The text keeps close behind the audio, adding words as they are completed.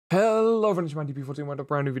Hello friends, I'm people doing a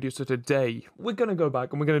brand new video. So today we're gonna go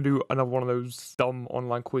back and we're gonna do another one of those dumb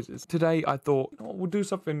online quizzes. Today I thought, we'll do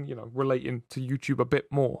something, relating to YouTube a bit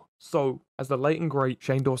more. So as the late and great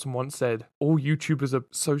Shane Dawson once said, all YouTubers are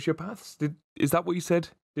sociopaths. Is that what he said?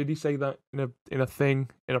 Did he say that in a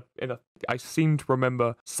thing? I seem to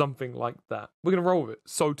remember something like that. We're gonna roll with it.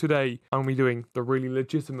 So today I'm gonna be doing the really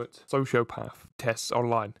legitimate sociopath tests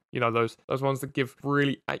online. Those ones that give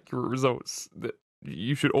really accurate results that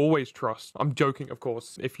you should always trust. I'm joking, of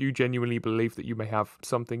course. If you genuinely believe that you may have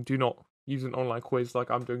something, do not use an online quiz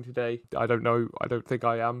like I'm doing today. I don't know. I don't think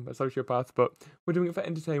I am a sociopath, but we're doing it for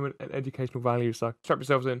entertainment and educational value. So strap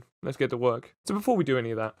yourselves in. Let's get to work. So before we do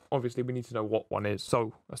any of that, obviously we need to know what one is.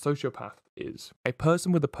 So a sociopath is a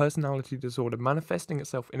person with a personality disorder manifesting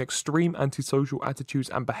itself in extreme antisocial attitudes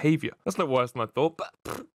and behavior. That's not worse than I thought, but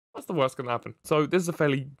that's the worst can happen. So this is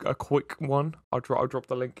a quick one. I'll drop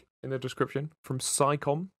the link in the description from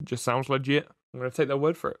Psycom. It just sounds legit. I'm going to take their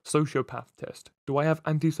word for it. Sociopath test. Do I have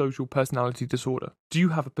antisocial personality disorder? Do you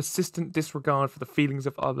have a persistent disregard for the feelings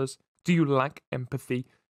of others? Do you lack empathy?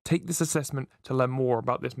 Take this assessment to learn more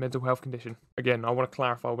about this mental health condition. Again, I want to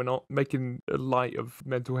clarify, we're not making light of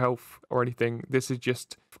mental health or anything. This is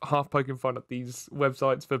just half poking fun at these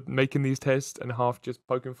websites for making these tests and half just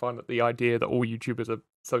poking fun at the idea that all YouTubers are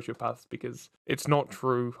sociopaths, because it's not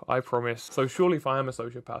true, I promise. So surely if I am a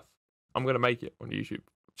sociopath, I'm going to make it on YouTube.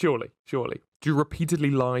 Surely. Do you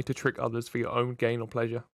repeatedly lie to trick others for your own gain or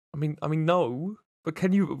pleasure? I mean, no, but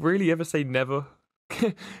can you really ever say never?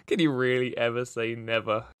 Can you really ever say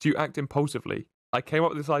never? Do you act impulsively? I came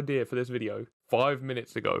up with this idea for this video 5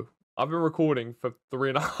 minutes ago. I've been recording for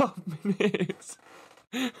 3.5 minutes.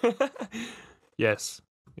 Yes,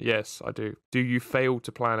 I do. Do you fail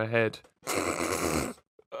to plan ahead?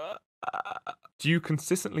 Do you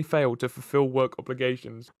consistently fail to fulfill work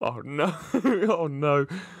obligations? Oh no, oh no.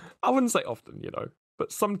 I wouldn't say often,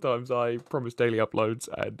 but sometimes I promise daily uploads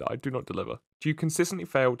and I do not deliver. Do you consistently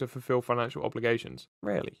fail to fulfill financial obligations?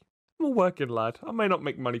 Rarely. I'm a working lad. I may not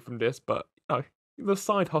make money from this, but, the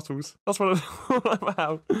side hustles. That's what it's all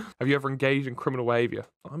about. Have you ever engaged in criminal behavior?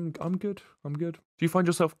 I'm good. Do you find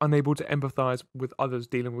yourself unable to empathize with others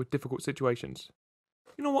dealing with difficult situations?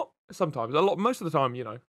 You know what? Sometimes. Most of the time,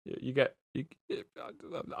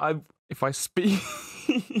 if I speak...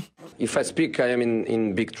 If I speak, I am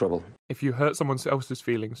in big trouble. If you hurt someone else's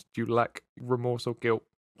feelings, do you lack remorse or guilt?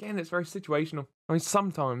 Again, it's very situational. I mean,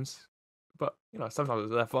 sometimes, but, sometimes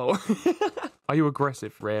it's their fault. Are you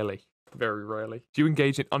aggressive? Rarely. Very rarely. Do you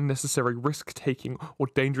engage in unnecessary risk-taking or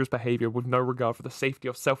dangerous behavior with no regard for the safety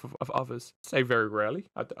or self of others? Say very rarely.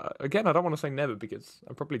 Again, I don't want to say never because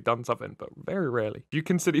I've probably done something, but very rarely. Do you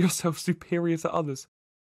consider yourself superior to others?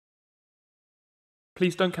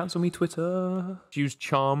 Please don't cancel me, Twitter. Use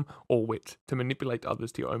charm or wit to manipulate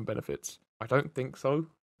others to your own benefits. I don't think so.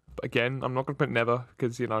 But again, I'm not going to put never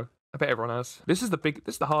because, I bet everyone has. This is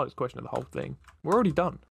the hardest question of the whole thing. We're already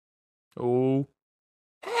done. Oh.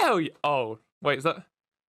 Hell yeah. Oh, wait, is that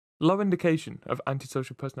low indication of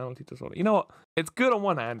antisocial personality disorder? You know what? It's good on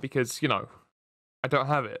one hand because, I don't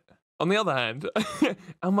have it. On the other hand,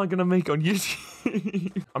 am I going to make it on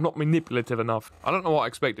YouTube? I'm not manipulative enough. I don't know what I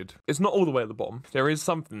expected. It's not all the way at the bottom. There is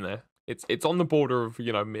something there. It's on the border of,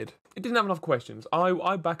 mid. It didn't have enough questions.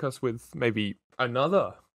 I back us with maybe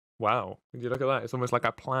another. Wow. Did you look at that? It's almost like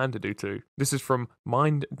I planned to do two. This is from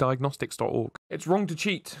minddiagnostics.org. It's wrong to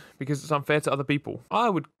cheat because it's unfair to other people. I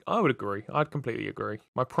would agree. I'd completely agree.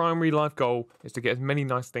 My primary life goal is to get as many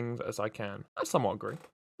nice things as I can. I somewhat agree.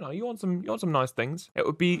 No, you want some nice things. It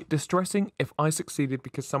would be distressing if I succeeded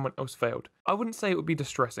because someone else failed. I wouldn't say it would be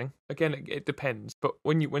distressing. Again, it depends. But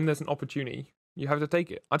when there's an opportunity, you have to take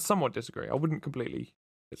it. I'd somewhat disagree. I wouldn't completely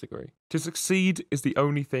disagree. To succeed is the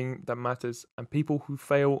only thing that matters, and people who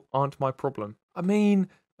fail aren't my problem. I mean,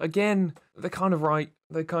 again, they're kind of right.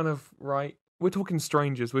 We're talking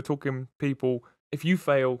strangers. We're talking people. If you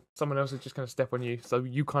fail, someone else is just going to step on you. So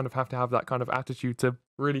you kind of have to have that kind of attitude to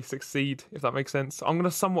really succeed, if that makes sense. I'm going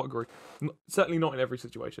to somewhat agree. Certainly not in every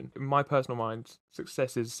situation. In my personal mind,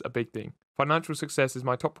 success is a big thing. Financial success is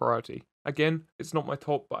my top priority. Again, it's not my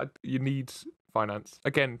top, but you need finance.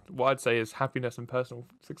 Again, what I'd say is happiness and personal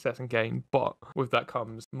success and gain, but with that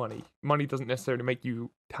comes money. Money doesn't necessarily make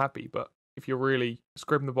you happy, but if you're really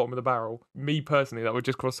scraping the bottom of the barrel, me personally, that would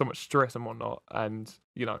just cause so much stress and whatnot. And,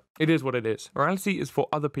 it is what it is. Morality is for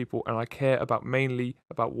other people, and I care mainly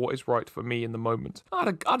about what is right for me in the moment.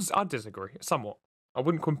 I'd disagree, somewhat. I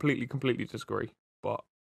wouldn't completely disagree. But,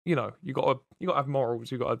 you gotta have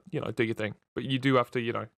morals, you gotta, do your thing. But you do have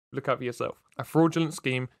to, look out for yourself. A fraudulent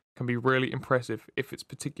scheme can be really impressive if it's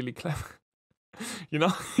particularly clever. You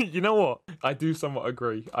know, you know what? I do somewhat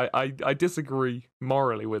agree. I disagree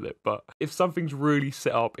morally with it, but if something's really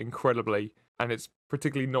set up incredibly and it's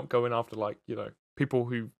particularly not going after like, you know, people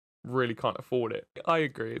who really can't afford it, I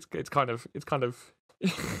agree. It's kind of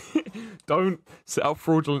don't set up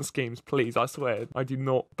fraudulent schemes, please. I swear, I do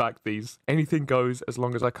not back these. Anything goes as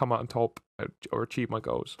long as I come out on top or achieve my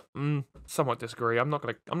goals. Somewhat disagree. I'm not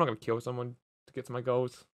gonna kill someone to get to my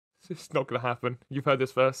goals. It's not going to happen. You've heard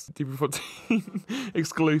this first. TV14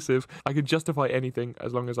 exclusive. I can justify anything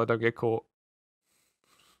as long as I don't get caught.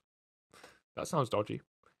 That sounds dodgy.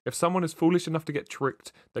 If someone is foolish enough to get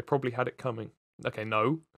tricked, they probably had it coming. Okay,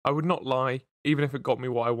 no. I would not lie, even if it got me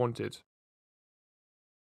what I wanted.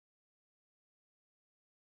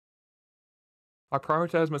 I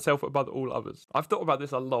prioritize myself above all others. I've thought about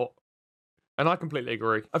this a lot, and I completely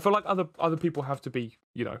agree. I feel like other people have to be,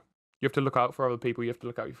 you know, you have to look out for other people. You have to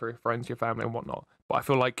look out for your friends, your family, and whatnot. But I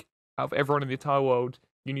feel like out of everyone in the entire world,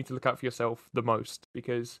 you need to look out for yourself the most,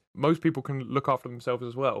 because most people can look after themselves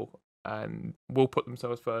as well and will put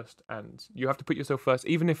themselves first. And you have to put yourself first,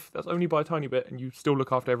 even if that's only by a tiny bit, and you still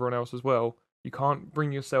look after everyone else as well. You can't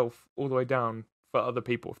bring yourself all the way down for other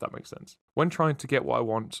people, if that makes sense. When trying to get what I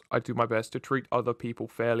want, I do my best to treat other people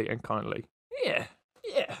fairly and kindly. Yeah.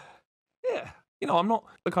 You know, I'm not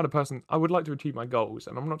the kind of person, I would like to achieve my goals,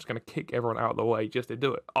 and I'm not just going to kick everyone out of the way just to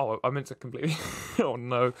do it. Oh, I meant to completely, oh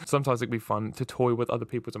no. Sometimes it can be fun to toy with other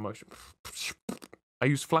people's emotions. I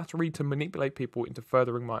use flattery to manipulate people into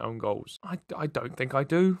furthering my own goals. I don't think I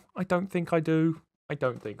do. I don't think I do.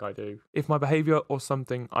 If my behavior or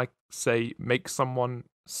something I say makes someone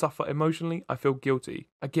suffer emotionally, I feel guilty.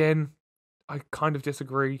 Again, I kind of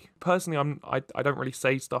disagree. Personally, I don't really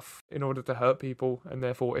say stuff in order to hurt people, and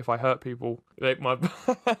therefore, if I hurt people, I'm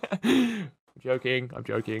joking.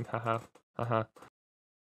 Haha.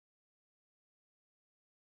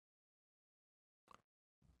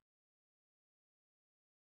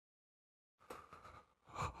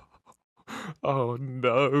 Oh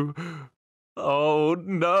no. Oh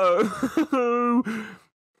no.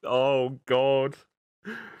 Oh god.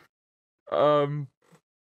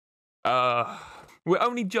 We're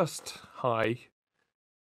only just high.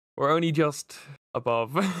 We're only just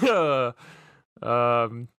above.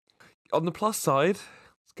 On the plus side,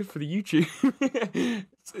 it's good for the YouTube.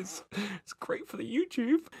 it's great for the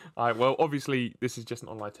YouTube. Alright, well, obviously this is just an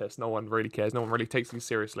online test. No one really cares. No one really takes these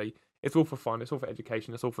seriously. It's all for fun. It's all for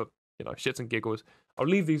education. It's all for, you know, shits and giggles. I'll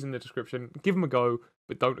leave these in the description. Give them a go,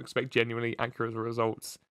 but don't expect genuinely accurate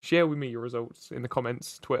results. Share with me your results in the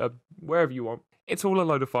comments, Twitter, wherever you want. It's all a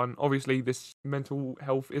load of fun. Obviously, this mental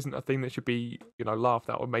health isn't a thing that should be, you know, laughed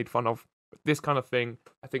at or made fun of. But this kind of thing,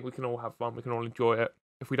 I think we can all have fun. We can all enjoy it.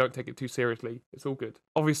 If we don't take it too seriously, it's all good.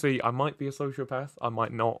 Obviously, I might be a sociopath. I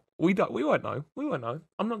might not. We won't know. We won't know.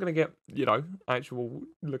 I'm not going to get, you know, actual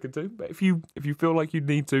look into. But if you feel like you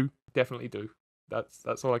need to, definitely do.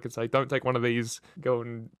 That's all I can say. Don't take one of these. Go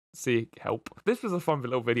and seek help. This was a fun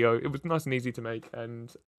little video. It was nice and easy to make,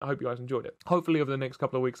 and I hope you guys enjoyed it. Hopefully over the next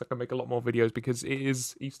couple of weeks I can make a lot more videos, because it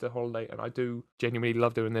is Easter holiday and I do genuinely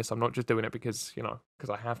love doing this. I'm not just doing it because, you know, because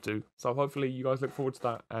I have to. So hopefully you guys look forward to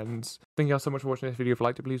that, and thank you guys so much for watching this video. If you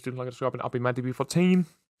liked it, please do like and subscribe, and I'll be mad TV14.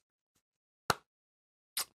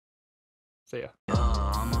 See ya.